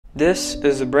This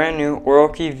is a brand new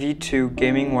Orochi V2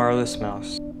 gaming wireless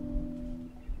mouse.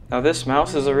 Now this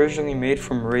mouse is originally made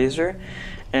from Razer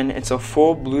and it's a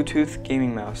full Bluetooth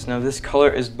gaming mouse. Now this color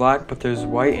is black, but there's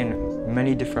white and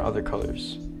many different other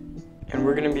colors. And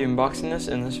we're going to be unboxing this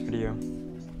in this video.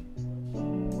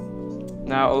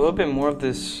 Now a little bit more of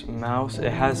this mouse.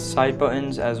 It has side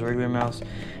buttons as a regular mouse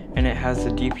and it has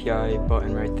the DPI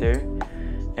button right there.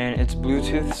 And it's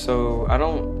Bluetooth,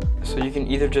 so you can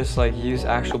either just like use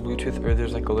actual Bluetooth or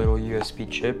there's like a little USB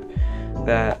chip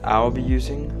that I'll be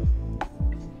using.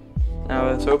 Now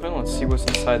let's open, let's see what's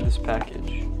inside this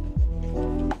package.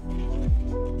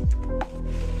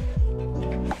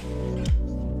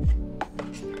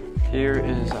 Here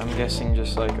is, I'm guessing,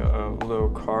 just like a little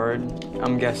card.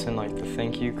 I'm guessing like the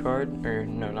thank you card, or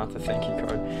no, not the thank you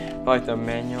card, but like the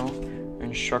manual,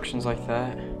 instructions like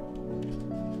that.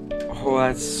 Oh,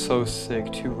 that's so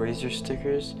sick. 2 Razer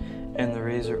stickers and the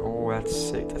Razer. Oh, that's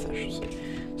sick. That's actually sick.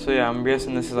 So yeah, I'm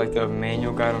guessing this is like the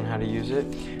manual guide on how to use it.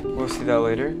 We'll see that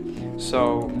later.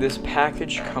 So this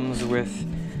package comes with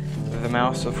the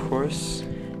mouse, of course,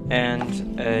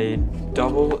 and a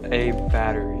AA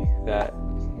battery that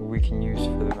we can use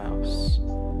for the mouse,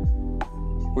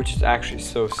 which is actually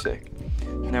so sick.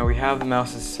 Now we have the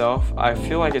mouse itself. I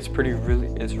feel like it's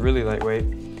really lightweight.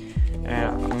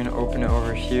 And I'm gonna open it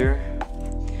over here.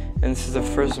 And this is the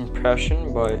first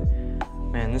impression, but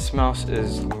man, this mouse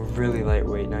is really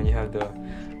lightweight. Now you have the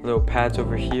little pads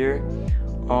over here,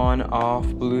 on, off,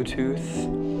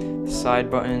 Bluetooth, side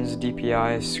buttons,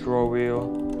 DPI, scroll wheel,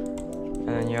 and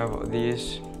then you have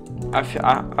these. I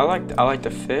like the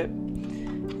fit,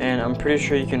 and I'm pretty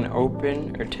sure you can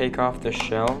open or take off the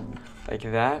shell like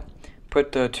that.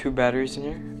 Put the 2 batteries in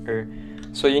here,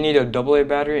 so you need a AA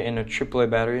battery and a AAA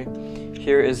battery.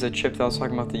 Here is the chip that I was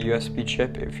talking about, the USB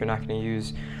chip, if you're not going to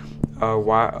use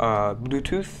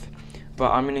Bluetooth.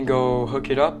 But I'm going to go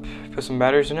hook it up, put some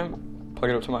batteries in it,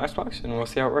 plug it up to my Xbox, and we'll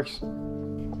see how it works.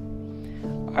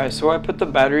 Alright, so I put the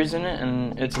batteries in it,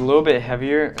 and it's a little bit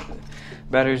heavier.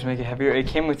 Batteries make it heavier. It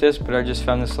came with this, but I just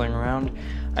found this laying around.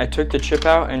 I took the chip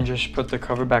out and just put the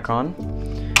cover back on.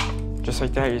 Just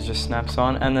like that, it just snaps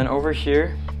on. And then over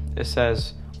here, it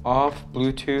says off,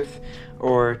 Bluetooth,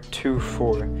 or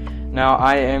 2.4. Now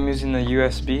I am using the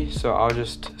USB, so I'll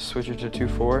just switch it to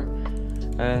 2.4.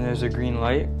 And then there's a green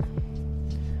light.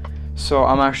 So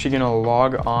I'm actually gonna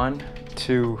log on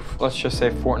to, let's just say,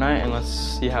 Fortnite, and let's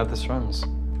see how this runs.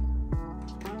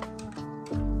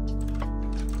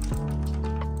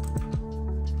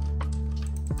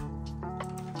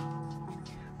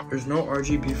 There's no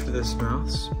RGB for this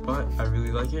mouse, but I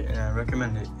really like it and I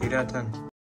recommend it. 8 out of 10.